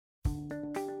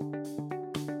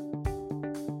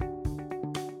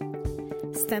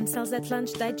Stem Cells at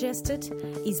Lunch Digested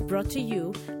is brought to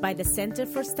you by the Centre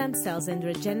for Stem Cells and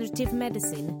Regenerative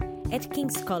Medicine at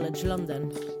King's College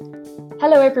London.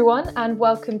 Hello everyone and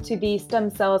welcome to the Stem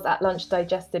Cells at Lunch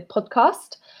Digested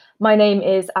podcast. My name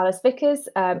is Alice Vickers,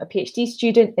 a PhD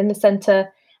student in the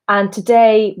centre, and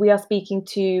today we are speaking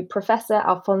to Professor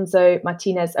Alfonso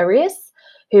Martinez Arias,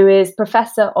 who is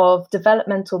Professor of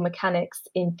Developmental Mechanics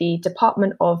in the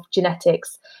Department of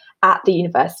Genetics at the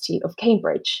University of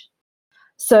Cambridge.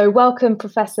 So welcome,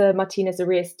 Professor Martinez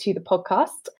Arias, to the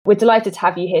podcast. We're delighted to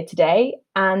have you here today.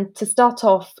 And to start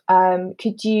off,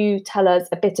 could you tell us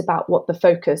a bit about what the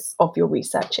focus of your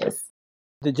research is?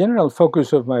 The general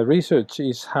focus of my research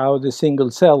is how the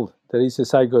single cell that is a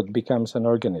zygote becomes an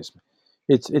organism.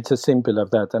 It's as simple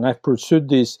as that. And I've pursued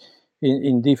this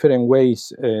in different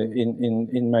ways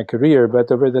in my career.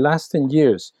 But over the last 10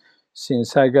 years,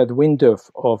 since I got wind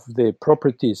of the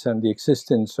properties and the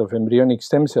existence of embryonic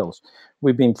stem cells,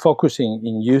 we've been focusing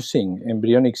in using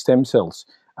embryonic stem cells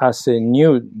as a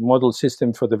new model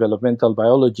system for developmental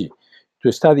biology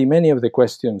to study many of the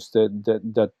questions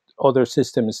that other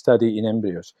systems study in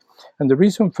embryos. And the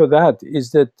reason for that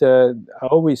is that I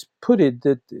always put it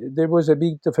that there was a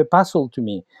bit of a puzzle to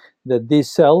me that these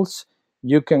cells,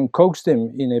 you can coax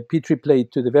them in a petri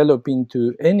plate to develop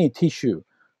into any tissue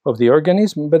of the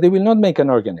organism, but they will not make an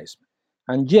organism.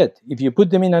 And yet, if you put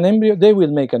them in an embryo, they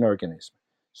will make an organism.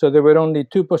 So there were only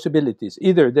two possibilities.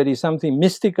 Either there is something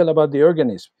mystical about the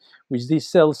organism, which these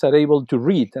cells are able to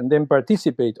read and then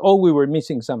participate, or we were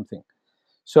missing something.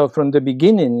 So from the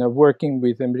beginning of working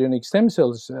with embryonic stem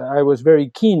cells, I was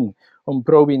very keen on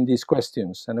probing these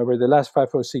questions. And over the last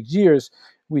 5 or 6 years,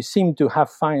 we seem to have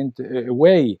found a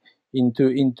way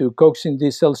into coaxing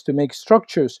these cells to make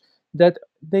structures that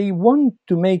they want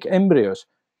to make embryos,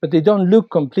 but they don't look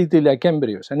completely like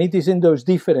embryos. And it is in those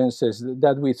differences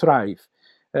that we thrive.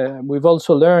 We've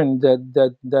also learned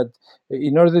that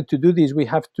in order to do this, we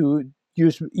have to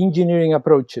use engineering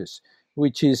approaches,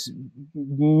 which is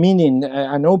meaning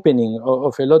an opening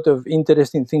of a lot of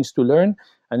interesting things to learn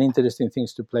and interesting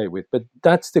things to play with. But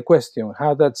that's the question,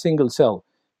 how that single cell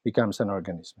becomes an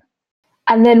organism.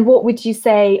 And then what would you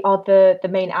say are the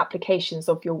main applications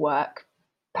of your work,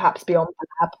 perhaps beyond the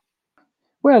lab?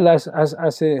 Well,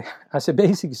 as a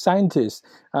basic scientist,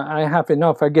 I have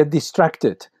enough. I get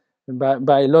distracted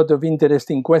by a lot of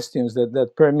interesting questions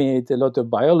that permeate a lot of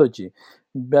biology.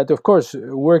 But of course,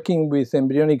 working with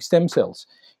embryonic stem cells,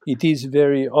 it is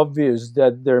very obvious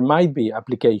that there might be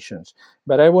applications.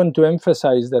 But I want to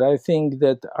emphasize that I think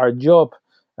that our job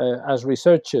as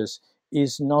researchers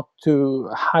is not to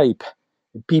hype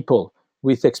people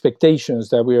with expectations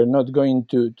that we are not going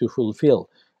to fulfill.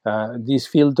 This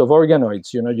field of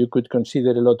organoids, you could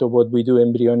consider a lot of what we do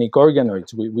embryonic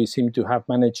organoids. We seem to have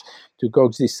managed to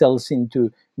coax these cells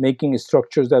into making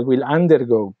structures that will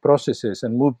undergo processes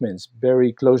and movements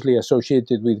very closely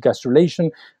associated with gastrulation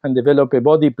and develop a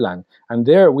body plan. And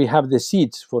there we have the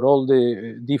seeds for all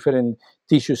the different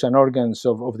tissues and organs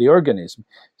of the organism.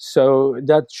 So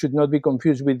that should not be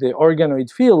confused with the organoid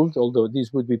field, although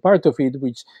this would be part of it,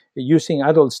 which using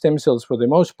adult stem cells for the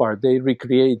most part, they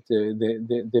recreate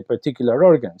the particular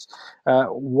organs.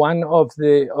 One of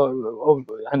the,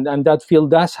 and that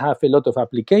field does have a lot of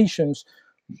applications.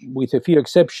 With a few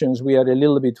exceptions, we are a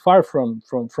little bit far from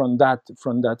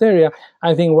that area.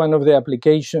 I think one of the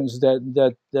applications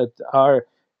that our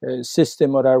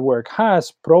system or our work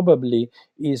has probably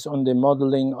is on the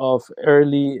modeling of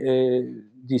early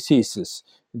diseases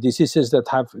that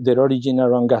have their origin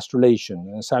around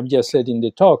gastrulation. As I've just said in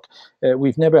the talk,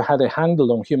 we've never had a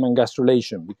handle on human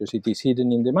gastrulation because it is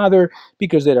hidden in the mother,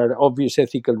 because there are obvious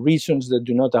ethical reasons that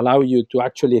do not allow you to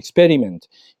actually experiment.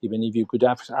 Even if you could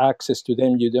have access to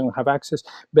them, you don't have access.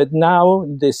 But now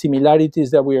the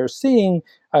similarities that we are seeing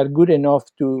are good enough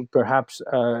to perhaps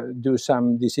do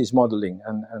some disease modeling.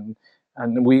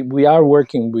 And we are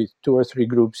working with 2 or 3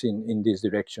 groups in this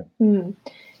direction. Mm.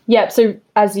 Yeah, so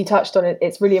as you touched on it,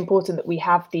 it's really important that we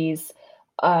have these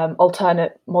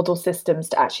alternate model systems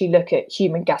to actually look at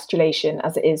human gastrulation,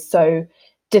 as it is so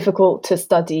difficult to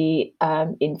study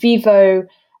in vivo.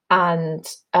 And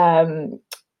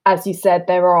as you said,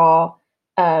 there are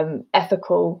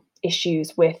ethical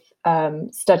issues with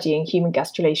studying human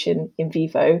gastrulation in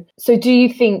vivo. So do you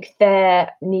think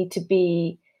there need to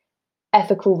be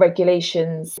ethical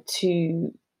regulations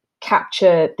to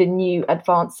capture the new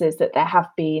advances that there have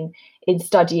been in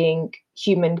studying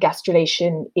human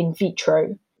gastrulation in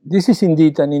vitro? This is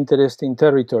indeed an interesting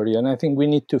territory, and I think we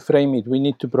need to frame it. We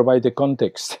need to provide the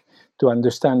context to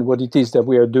understand what it is that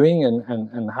we are doing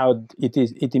and how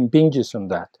it impinges on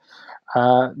that.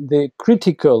 The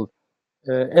critical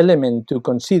element to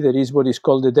consider is what is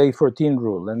called the day 14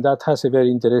 rule, and that has a very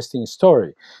interesting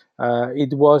story.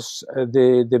 It was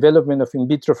the development of in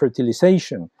vitro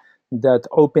fertilization that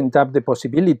opened up the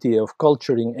possibility of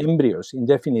culturing embryos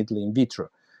indefinitely in vitro.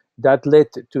 That led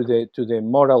to the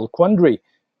moral quandary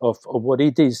of what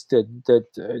it is that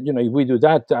if we do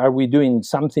that, are we doing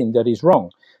something that is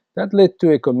wrong? That led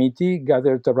to a committee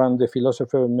gathered around the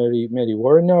philosopher Mary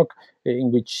Warnock, in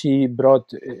which she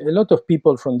brought a lot of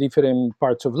people from different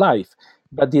parts of life.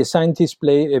 But the scientists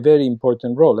play a very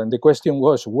important role. And the question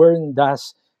was, where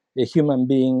does a human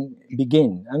being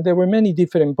begin? And there were many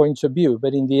different points of view.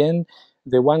 But in the end,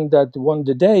 the one that won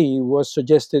the day was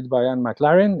suggested by Anne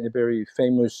McLaren, a very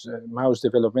famous mouse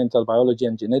developmental biology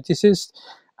and geneticist.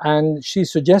 And she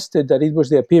suggested that it was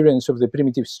the appearance of the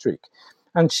primitive streak.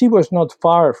 And she was not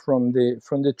far from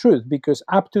the truth, because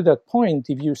up to that point,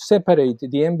 if you separate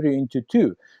the embryo into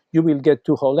two, you will get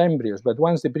two whole embryos. But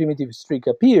once the primitive streak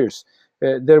appears,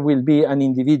 there will be an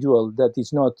individual that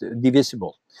is not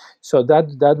divisible. So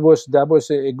that was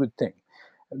a good thing.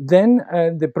 Then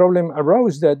the problem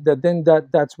arose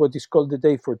that's what is called the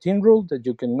day 14 rule, that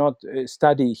you cannot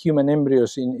study human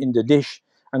embryos in the dish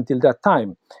until that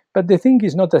time. But the thing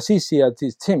is not as easy as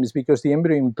it seems, because the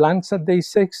embryo implants at day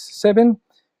 6, 7,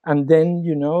 and then,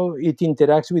 it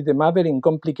interacts with the mother in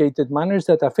complicated manners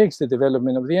that affects the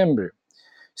development of the embryo.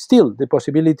 Still, the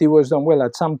possibility was done, well,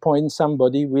 at some point,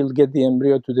 somebody will get the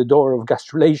embryo to the door of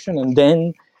gastrulation, and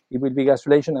then it will be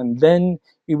gastrulation, and then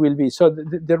it will be. So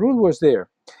the rule was there.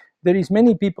 There is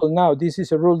many people now, this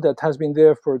is a rule that has been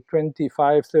there for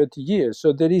 25, 30 years.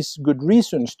 So there is good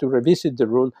reasons to revisit the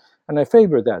rule, and I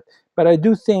favor that. But I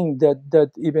do think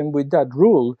that even with that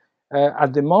rule,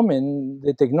 at the moment,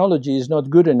 the technology is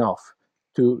not good enough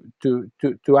to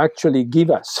actually give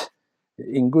us,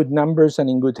 in good numbers and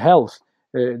in good health,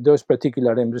 those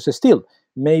particular embryos. Still,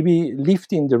 maybe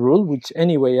lifting the rule, which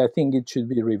anyway I think it should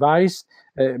be revised,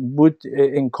 would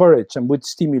encourage and would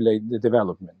stimulate the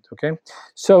development. Okay,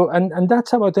 so and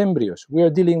that's about embryos. We are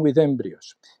dealing with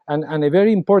embryos, and a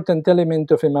very important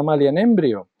element of a mammalian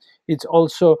embryo, it's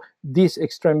also these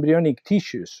extraembryonic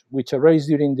tissues which arise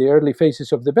during the early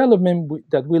phases of development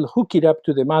that will hook it up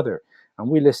to the mother and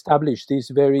will establish this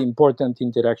very important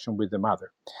interaction with the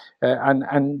mother.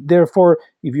 And therefore,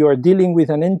 if you are dealing with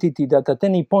an entity that at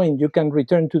any point you can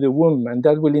return to the womb and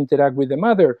that will interact with the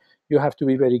mother, you have to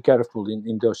be very careful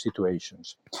in those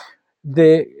situations.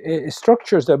 The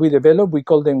structures that we develop, we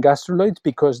call them gastroloids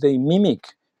because they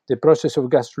mimic the process of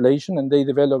gastrulation, and they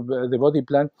develop the body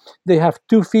plan. They have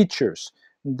two features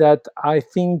that I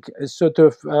think sort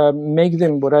of make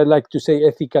them what I like to say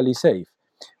ethically safe.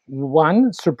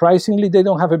 One, surprisingly, they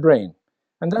don't have a brain.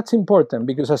 And that's important,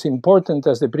 because as important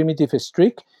as the primitive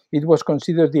streak, it was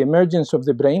considered the emergence of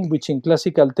the brain, which in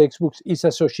classical textbooks is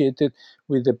associated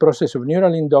with the process of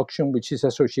neural induction, which is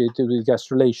associated with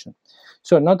gastrulation.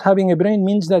 So not having a brain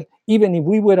means that even if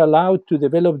we were allowed to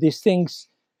develop these things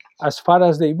as far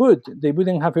as they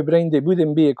wouldn't have a brain, they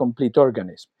wouldn't be a complete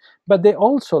organism. But they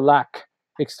also lack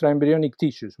extraembryonic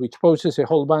tissues, which poses a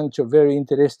whole bunch of very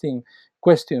interesting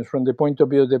questions from the point of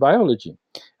view of the biology.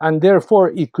 And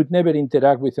therefore, it could never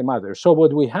interact with the mother. So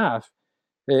what we have,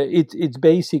 it's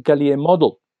basically a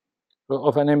model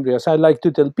of an embryo. As I like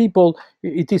to tell people,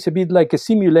 it is a bit like a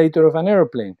simulator of an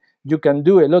airplane. You can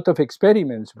do a lot of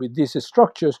experiments with these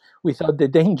structures without the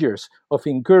dangers of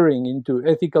incurring into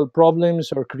ethical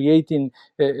problems or creating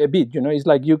a bit. It's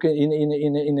like you can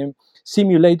in a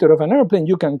simulator of an airplane,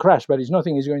 you can crash, but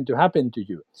nothing is going to happen to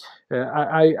you.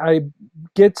 I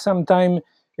get sometimes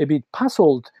a bit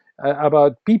puzzled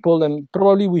about people, and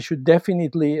probably we should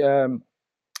definitely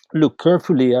look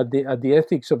carefully at the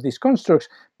ethics of these constructs,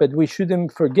 but we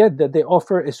shouldn't forget that they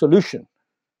offer a solution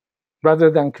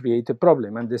rather than create a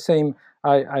problem. And the same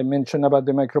I mentioned about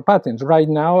the micropatents. Right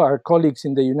now, our colleagues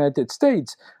in the United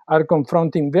States are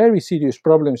confronting very serious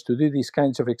problems to do these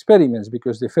kinds of experiments,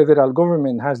 because the federal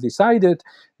government has decided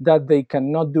that they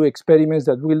cannot do experiments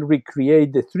that will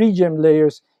recreate the 3 gem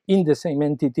layers in the same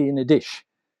entity in a dish.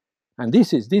 And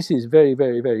this is very,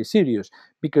 very, very serious,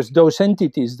 because those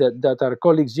entities that our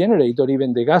colleagues generate, or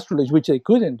even the gastroloids, which they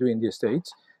couldn't do in the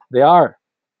States, they are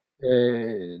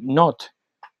not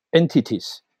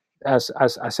entities as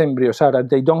embryos are, and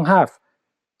they don't have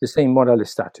the same moral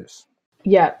status.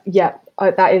 Yeah,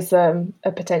 that is a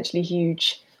potentially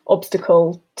huge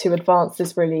obstacle to advance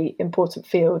this really important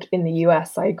field in the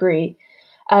US. I agree.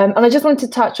 And I just wanted to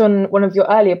touch on one of your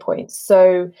earlier points.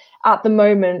 So at the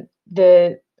moment,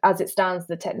 as it stands,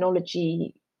 the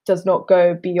technology does not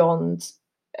go beyond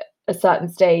a certain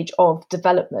stage of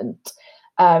development.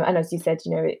 And as you said,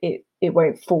 it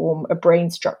won't form a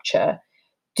brain structure.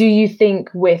 Do you think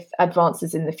with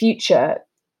advances in the future,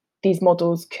 these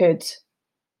models could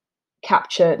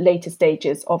capture later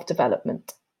stages of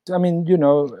development? I mean,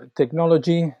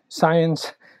 technology,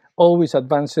 science always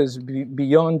advances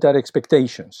beyond our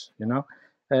expectations,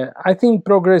 I think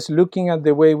progress, looking at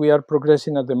the way we are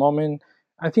progressing at the moment,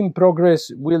 I think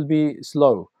progress will be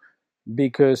slow,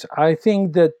 because I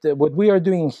think that what we are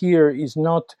doing here is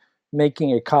not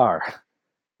making a car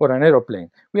or an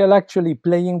aeroplane. We are actually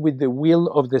playing with the will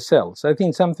of the cells. I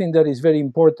think something that is very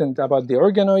important about the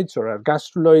organoids or our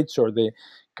gastruloids or the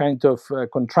kind of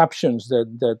contraptions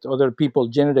that other people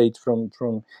generate from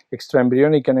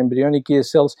extraembryonic and embryonic ES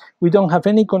cells, we don't have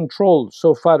any control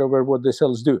so far over what the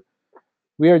cells do.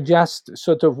 We are just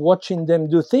sort of watching them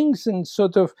do things and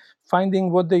sort of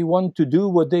finding what they want to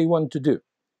do.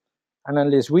 And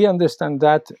unless we understand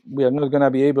that, we are not going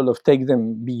to be able to take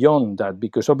them beyond that,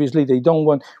 because obviously they don't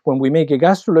want, when we make a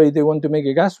gastruloid, they want to make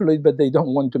a gastruloid, but they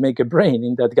don't want to make a brain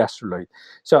in that gastruloid.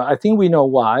 So I think we know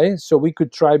why, so we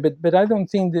could try, but I don't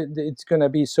think that it's going to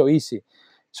be so easy.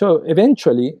 So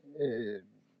eventually,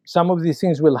 some of these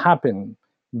things will happen,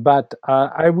 but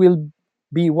I will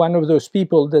be one of those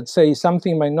people that say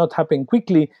something might not happen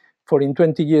quickly, for in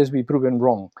 20 years be proven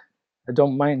wrong. I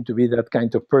don't mind to be that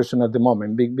kind of person at the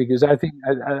moment, because I think,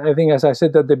 as I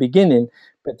said at the beginning,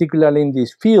 particularly in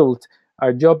this field,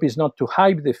 our job is not to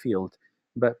hype the field,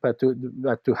 but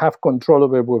to have control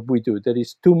over what we do. There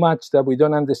is too much that we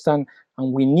don't understand,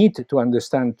 and we need to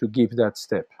understand to give that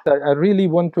step. I really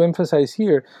want to emphasize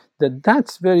here that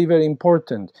that's very, very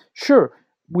important. Sure,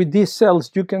 with these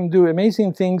cells, you can do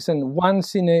amazing things, and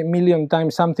once in a million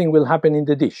times something will happen in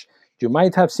the dish. You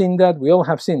might have seen that. We all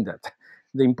have seen that.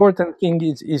 The important thing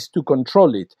is to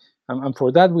control it. And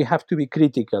for that, we have to be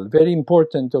critical. Very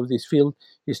important of this field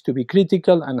is to be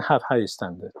critical and have high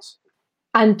standards.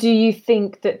 And do you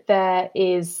think that there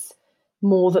is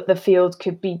more that the field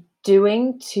could be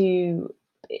doing to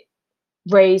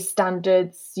raise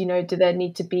standards? Do there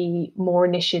need to be more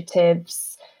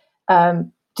initiatives?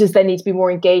 Does there need to be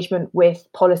more engagement with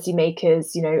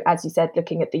policymakers? As you said,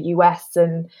 looking at the US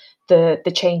and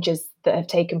the changes that have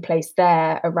taken place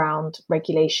there around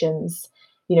regulations.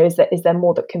 Is there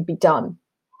more that can be done?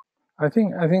 I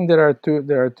think there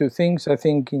are two things. I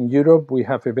think in Europe we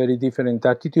have a very different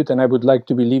attitude, and I would like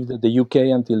to believe that the UK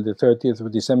until the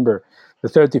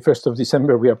 31st of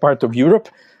December, we are part of Europe.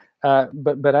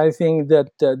 But I think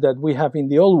that we have in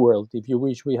the old world, if you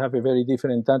wish, we have a very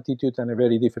different attitude and a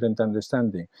very different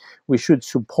understanding. We should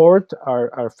support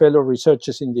our fellow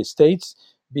researchers in the States,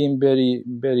 being very,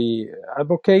 very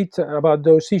advocate about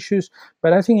those issues.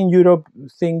 But I think in Europe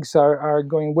things are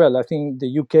going well. I think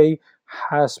the UK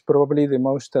has probably the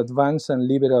most advanced and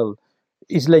liberal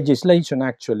is legislation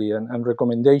actually and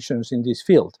recommendations in this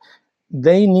field.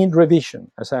 They need revision,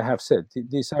 as I have said.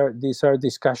 These are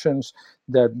discussions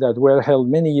that were held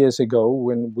many years ago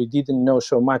when we didn't know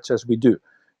so much as we do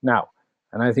now.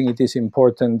 And I think it is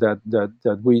important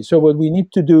that we. So what we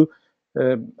need to do,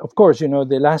 of course,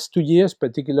 the last 2 years,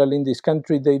 particularly in this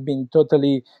country, they've been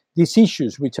totally, these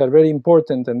issues, which are very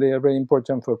important and they are very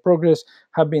important for progress,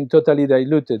 have been totally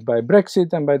diluted by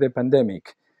Brexit and by the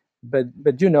pandemic. But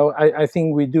I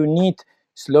think we do need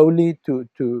slowly to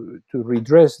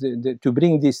redress, to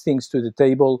bring these things to the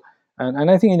table.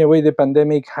 And I think in a way the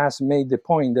pandemic has made the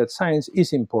point that science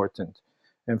is important.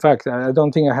 In fact, I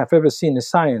don't think I have ever seen a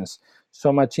science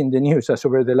so much in the news as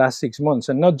over the last 6 months,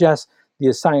 and not just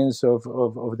the science of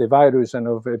the virus and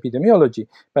of epidemiology,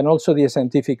 but also the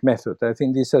scientific method. I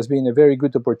think this has been a very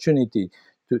good opportunity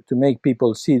to make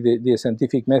people see the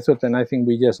scientific method, and I think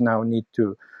we just now need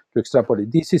to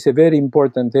extrapolate. This is a very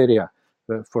important area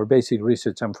for basic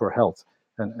research and for health,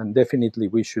 and definitely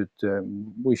we should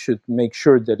make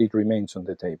sure that it remains on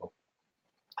the table.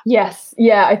 Yes,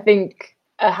 yeah, I think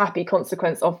a happy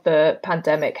consequence of the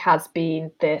pandemic has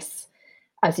been this,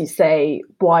 as you say,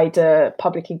 wider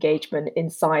public engagement in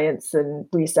science and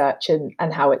research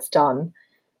and how it's done.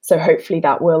 So hopefully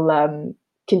that will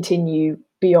continue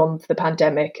beyond the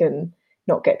pandemic and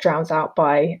not get drowned out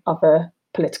by other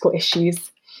political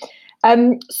issues.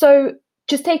 So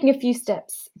just taking a few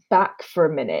steps back for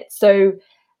a minute. So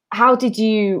how did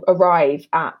you arrive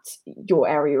at your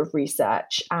area of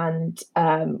research, and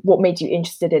what made you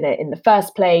interested in it in the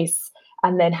first place?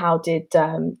 And then how did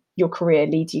your career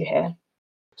lead you here?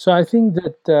 So I think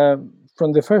that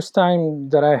from the first time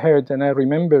that I heard, and I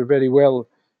remember very well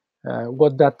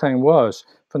what that time was,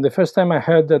 from the first time I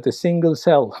heard that a single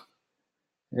cell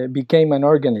became an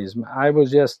organism, I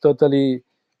was just totally,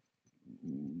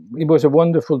 it was a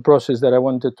wonderful process that I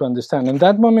wanted to understand. And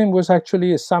that moment was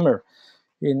actually a summer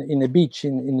in a beach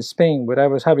in Spain, where I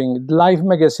was having Life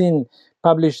magazine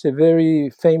published a very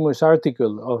famous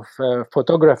article of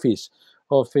photographies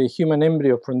of a human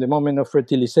embryo from the moment of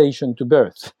fertilization to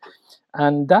birth.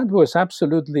 And that was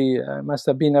absolutely, must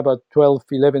have been about 12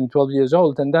 years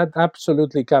old, and that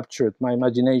absolutely captured my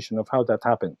imagination of how that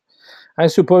happened. I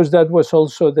suppose that was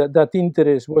also that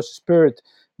interest was spurred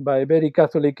by a very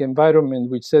Catholic environment,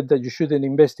 which said that you shouldn't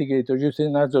investigate or you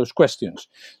shouldn't ask those questions.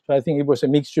 So I think it was a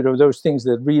mixture of those things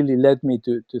that really led me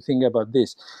to think about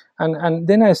this. And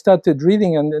then I started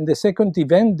reading, and the second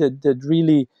event that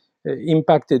really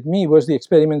impacted me was the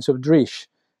experiments of Driesch.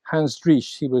 Hans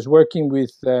Driesch. He was working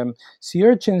with sea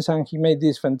urchins, and he made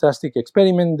this fantastic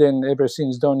experiment, then ever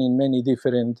since done in many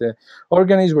different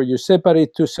organisms, where you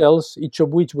separate two cells, each of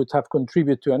which would have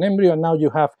contributed to an embryo, and now you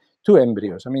have two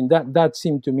embryos. I mean, that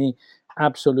seemed to me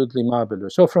absolutely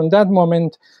marvelous. So from that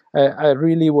moment, I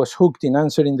really was hooked in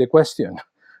answering the question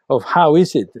of how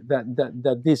is it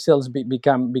that these cells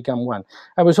become one.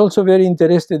 I was also very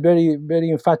interested, very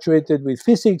infatuated with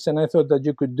physics, and I thought that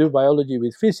you could do biology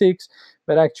with physics,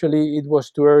 but actually it was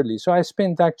too early. So I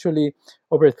spent actually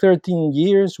over 13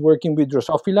 years working with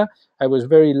Drosophila. I was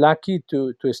very lucky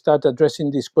to start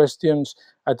addressing these questions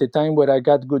at a time where I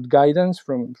got good guidance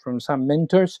from some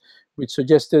mentors, which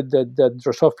suggested that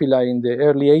Drosophila in the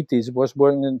early 80s was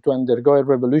going to undergo a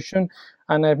revolution.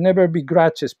 And I've never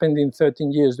begrudged spending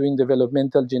 13 years doing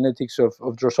developmental genetics of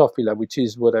Drosophila, which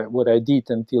is what I did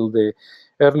until the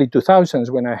early 2000s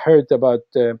when I heard about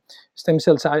stem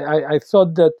cells. I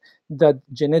thought that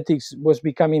genetics was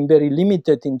becoming very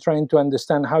limited in trying to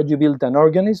understand how you build an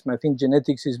organism. I think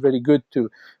genetics is very good to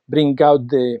bring out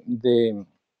the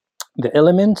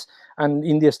elements. And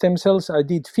in the stem cells, I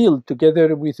did field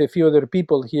together with a few other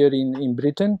people here in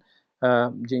Britain,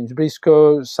 James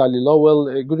Briscoe, Sally Lowell,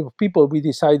 a group of people. We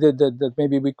decided that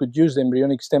maybe we could use the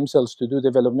embryonic stem cells to do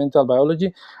developmental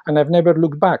biology, and I've never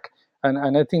looked back.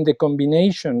 And I think the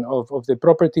combination of the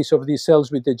properties of these cells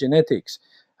with the genetics,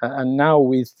 and now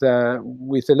with a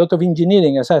lot of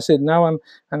engineering, as I said, now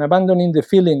I'm abandoning the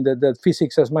feeling that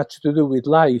physics has much to do with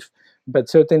life, but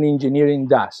certainly engineering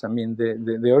does. I mean,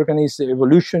 the organism,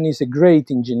 evolution is a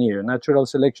great engineer. Natural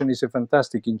selection is a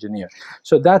fantastic engineer.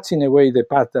 So that's in a way the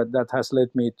path that has led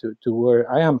me to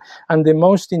where I am. And the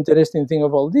most interesting thing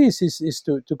of all this is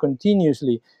to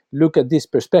continuously look at this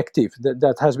perspective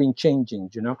that has been changing,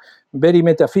 very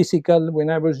metaphysical when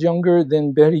I was younger,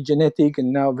 then very genetic,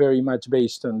 and now very much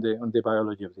based on the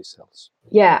biology of these cells.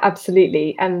 Yeah,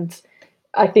 absolutely. And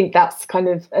I think that's kind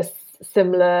of a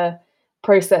similar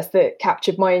process that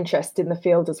captured my interest in the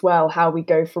field as well, how we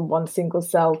go from one single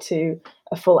cell to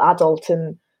a full adult.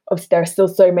 And obviously there are still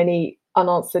so many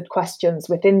unanswered questions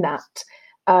within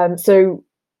that. So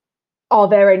are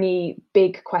there any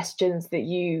big questions that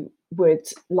you would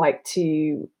like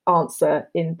to answer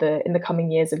in the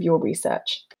coming years of your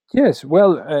research? Yes,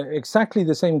 well, exactly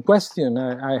the same question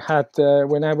I had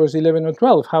when I was 11 or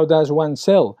 12. How does one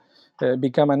cell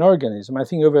become an organism? I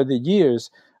think over the years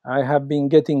I have been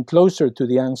getting closer to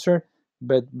the answer,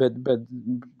 but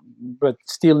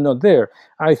still not there.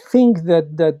 I think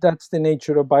that's the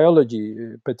nature of biology,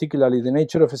 particularly the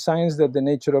nature of a science, that the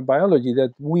nature of biology,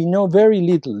 that we know very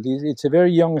little. It's a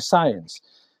very young science,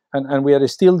 and we are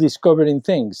still discovering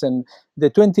things. And the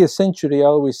 20th century, I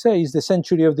always say, is the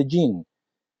century of the gene.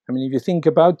 I mean, if you think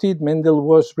about it, Mendel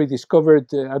was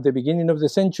rediscovered at the beginning of the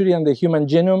century, and the human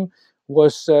genome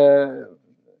was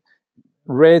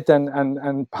read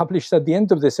and published at the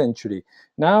end of the century.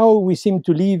 Now we seem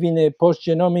to live in a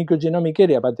post-genomic or genomic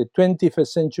era, but the 21st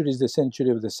century is the century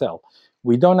of the cell.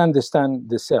 We don't understand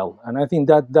the cell, and I think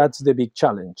that's the big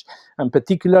challenge. And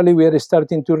particularly, we are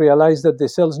starting to realize that the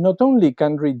cells not only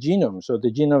can read genomes, or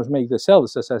the genomes make the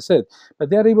cells, as I said,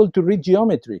 but they are able to read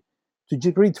geometry,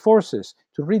 to read forces,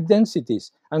 to read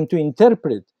densities, and to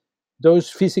interpret those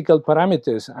physical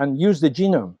parameters and use the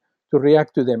genome to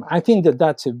react to them. I think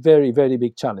that's a very, very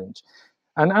big challenge.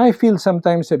 And I feel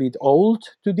sometimes a bit old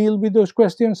to deal with those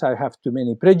questions. I have too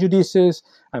many prejudices.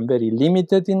 I'm very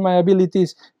limited in my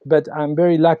abilities, but I'm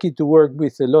very lucky to work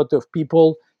with a lot of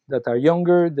people that are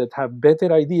younger, that have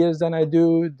better ideas than I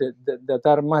do, that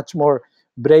are much more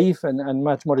brave and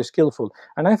much more skillful.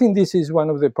 And I think this is one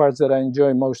of the parts that I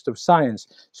enjoy most of science.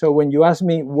 So when you ask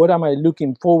me, what am I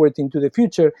looking forward into the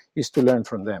future, is to learn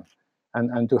from them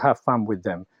and to have fun with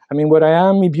them. I mean, what I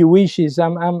am, if you wish, is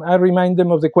I remind them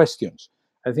of the questions.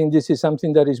 I think this is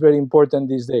something that is very important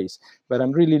these days, but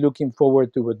I'm really looking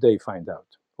forward to what they find out,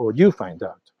 or you find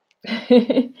out.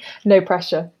 No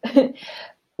pressure.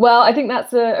 Well, I think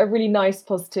that's a really nice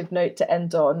positive note to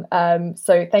end on.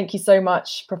 So thank you so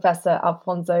much, Professor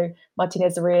Alfonso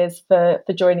Martinez Arias, for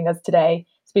joining us today.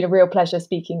 It's been a real pleasure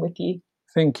speaking with you.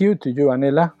 Thank you to you,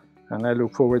 Anela. And I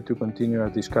look forward to continue our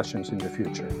discussions in the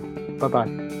future.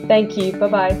 Bye-bye. Thank you.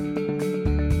 Bye-bye.